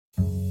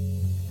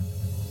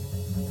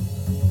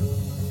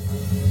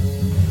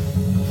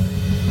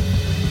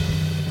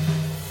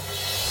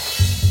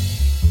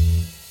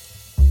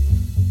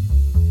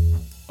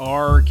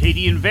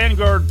Arcadian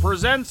Vanguard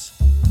presents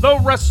The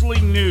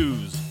Wrestling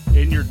News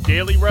in your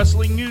daily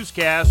wrestling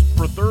newscast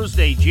for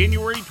Thursday,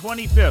 January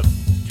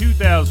 25th,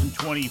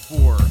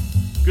 2024.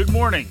 Good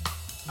morning.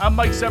 I'm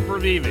Mike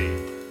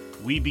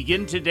Sempervive. We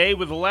begin today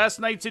with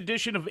last night's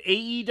edition of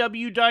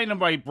AEW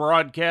Dynamite,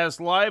 broadcast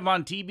live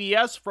on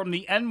TBS from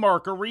the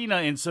Enmark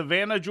Arena in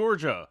Savannah,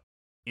 Georgia.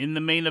 In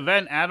the main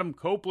event, Adam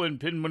Copeland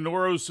pinned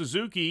Minoru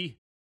Suzuki.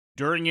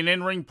 During an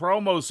in-ring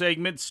promo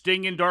segment,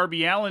 Sting and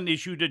Darby Allin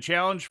issued a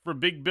challenge for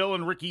Big Bill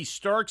and Ricky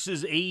Starks'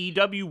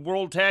 AEW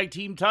World Tag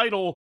Team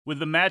title, with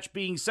the match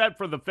being set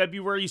for the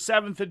February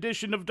 7th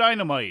edition of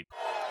Dynamite.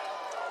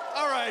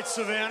 All right,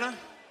 Savannah.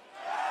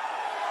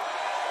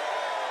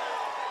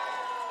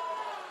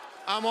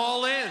 I'm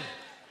all in.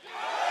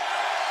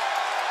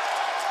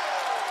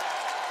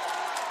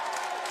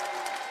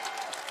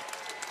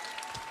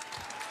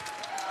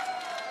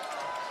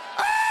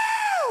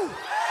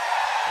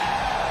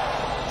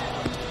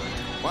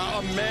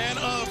 A man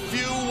of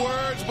few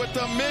words, but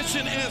the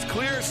mission is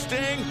clear.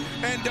 Sting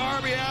and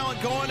Darby Allin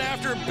going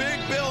after Big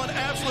Bill and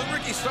Absolute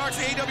Ricky Starks,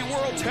 AEW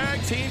World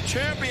Tag Team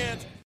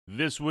Champions.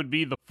 This would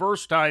be the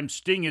first time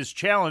Sting is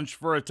challenged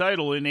for a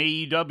title in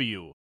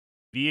AEW.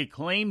 The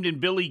Acclaimed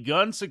and Billy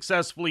Gunn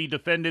successfully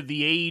defended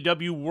the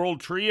AEW World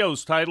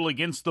Trios title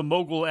against the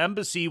Mogul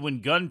Embassy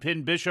when Gunn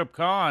pinned Bishop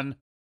Khan.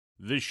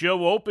 The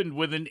show opened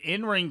with an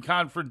in-ring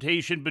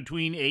confrontation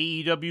between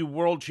AEW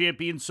World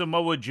Champion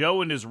Samoa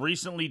Joe and his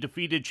recently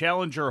defeated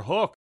challenger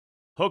Hook.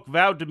 Hook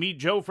vowed to meet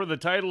Joe for the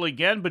title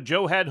again, but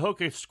Joe had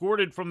Hook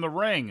escorted from the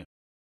ring.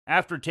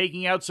 After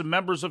taking out some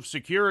members of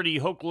security,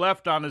 Hook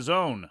left on his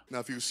own. Now,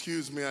 if you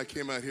excuse me, I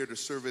came out here to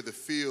survey the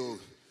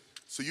field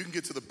so you can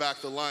get to the back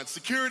of the line.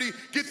 Security,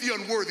 get the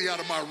unworthy out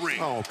of my ring.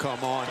 Oh,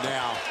 come on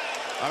now.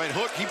 I mean,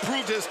 Hook, he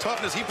proved his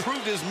toughness. He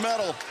proved his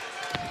mettle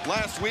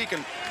last week,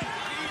 and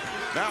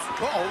now,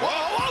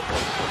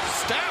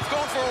 Staff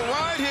going for a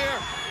ride here.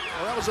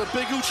 Well, that was a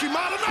big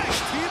Uchimata nice,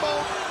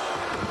 Tebow.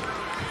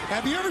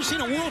 Have you ever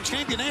seen a world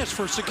champion ask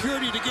for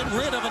security to get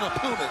rid of an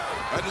opponent?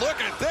 And look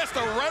at this,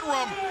 the Red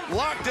Room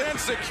locked in,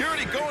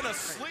 security going to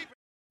sleep.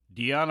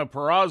 Deonna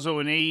Purrazzo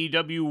and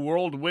AEW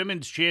World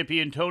Women's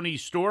Champion Toni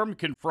Storm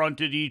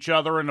confronted each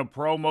other in a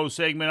promo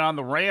segment on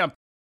the ramp,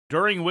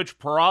 during which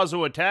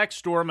Purrazzo attacked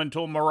Storm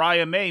until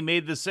Mariah May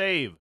made the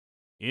save.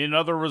 In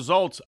other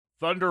results,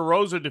 Thunder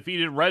Rosa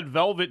defeated Red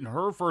Velvet in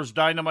her first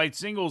Dynamite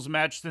singles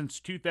match since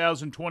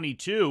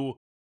 2022.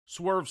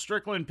 Swerve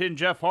Strickland pinned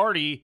Jeff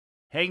Hardy.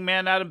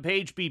 Hangman Adam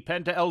Page beat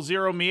Penta El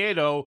Zero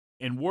Miedo.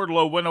 And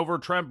Wardlow went over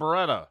Trent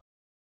Beretta.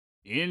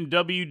 In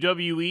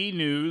WWE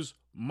news,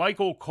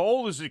 Michael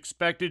Cole is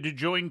expected to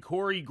join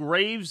Corey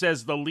Graves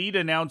as the lead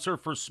announcer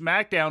for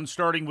SmackDown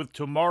starting with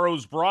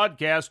tomorrow's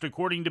broadcast,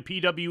 according to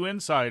PW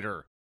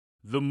Insider.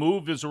 The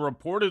move is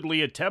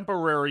reportedly a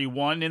temporary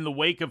one in the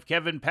wake of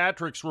Kevin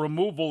Patrick's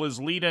removal as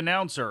lead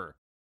announcer.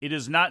 It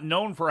is not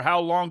known for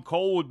how long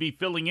Cole would be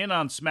filling in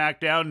on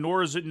SmackDown,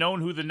 nor is it known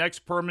who the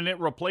next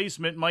permanent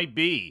replacement might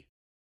be.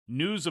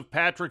 News of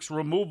Patrick's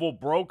removal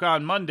broke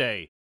on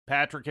Monday.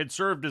 Patrick had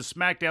served as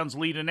SmackDown's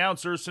lead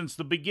announcer since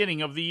the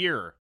beginning of the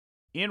year.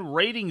 In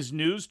ratings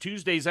news,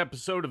 Tuesday's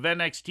episode of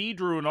NXT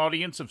drew an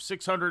audience of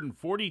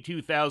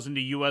 642,000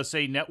 to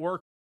USA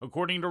Network,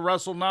 according to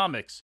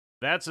WrestleNomics.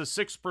 That's a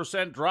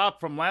 6%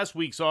 drop from last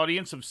week's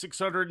audience of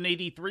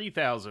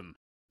 683,000.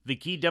 The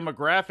key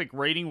demographic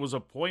rating was a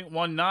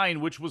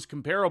 0.19, which was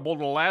comparable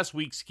to last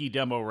week's key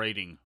demo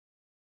rating.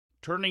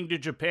 Turning to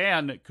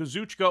Japan,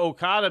 Kazuchika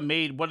Okada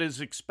made what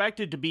is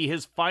expected to be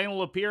his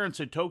final appearance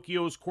at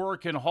Tokyo's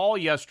Korakuen Hall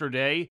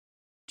yesterday,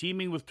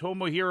 teaming with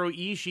Tomohiro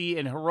Ishii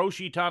and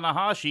Hiroshi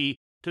Tanahashi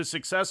to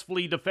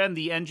successfully defend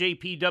the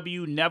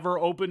NJPW Never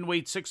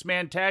Openweight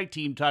six-man tag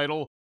team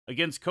title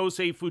against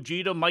Kosei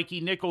Fujita,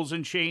 Mikey Nichols,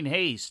 and Shane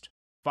Haste.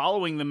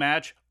 Following the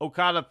match,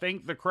 Okada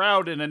thanked the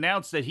crowd and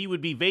announced that he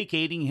would be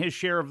vacating his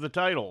share of the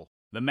title.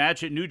 The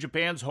match at New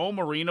Japan's home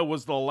arena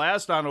was the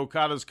last on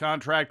Okada's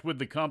contract with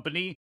the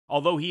company,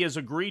 although he has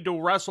agreed to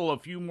wrestle a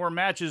few more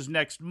matches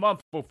next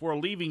month before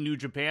leaving New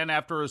Japan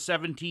after a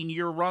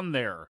 17-year run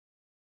there.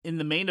 In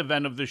the main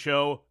event of the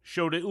show,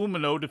 Shota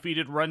Umino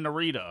defeated Ren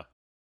Narita.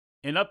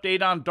 An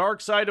update on Dark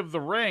Side of the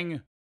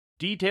Ring.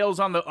 Details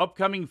on the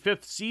upcoming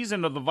 5th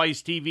season of the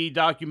Vice TV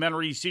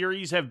documentary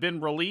series have been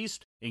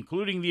released,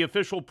 including the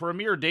official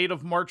premiere date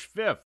of March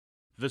 5th.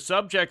 The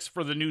subjects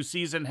for the new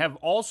season have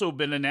also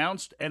been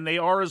announced, and they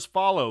are as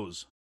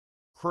follows: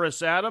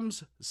 Chris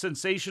Adams,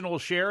 Sensational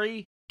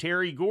Sherry,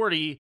 Terry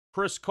Gordy,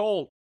 Chris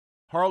Colt,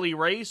 Harley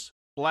Race,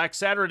 Black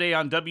Saturday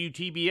on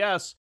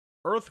WTBS,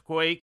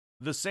 Earthquake,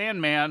 The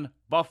Sandman,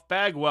 Buff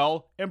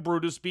Bagwell, and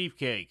Brutus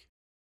Beefcake.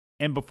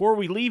 And before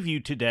we leave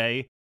you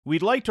today,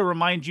 we'd like to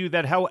remind you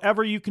that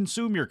however you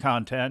consume your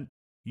content,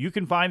 you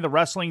can find the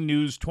wrestling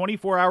news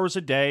 24 hours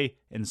a day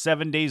and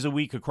 7 days a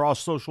week across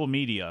social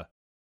media.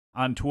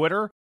 On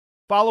Twitter,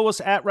 follow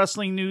us at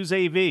Wrestling News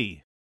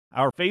AV.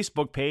 Our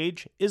Facebook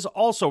page is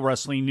also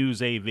Wrestling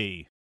News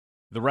AV.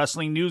 The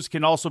Wrestling News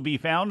can also be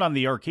found on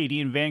the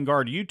Arcadian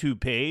Vanguard YouTube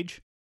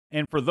page,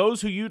 and for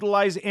those who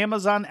utilize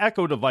Amazon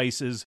Echo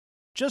devices,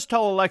 Just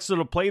tell Alexa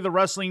to play the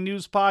Wrestling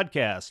News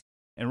Podcast,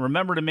 and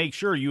remember to make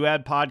sure you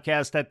add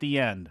podcast at the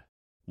end.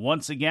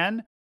 Once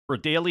again, for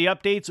daily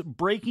updates,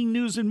 breaking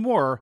news, and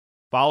more,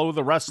 follow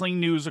the Wrestling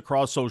News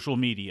across social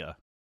media.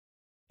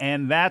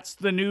 And that's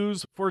the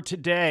news for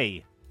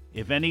today.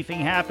 If anything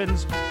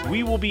happens,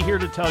 we will be here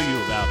to tell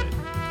you about it.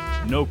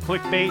 No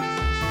clickbait,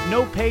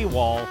 no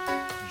paywall,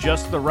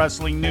 just the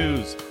Wrestling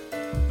News.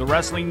 The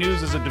Wrestling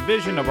News is a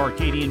division of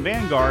Arcadian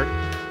Vanguard,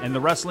 and the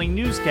Wrestling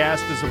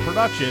Newscast is a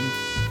production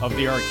of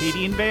the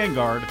Arcadian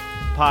Vanguard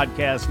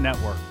Podcast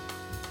Network.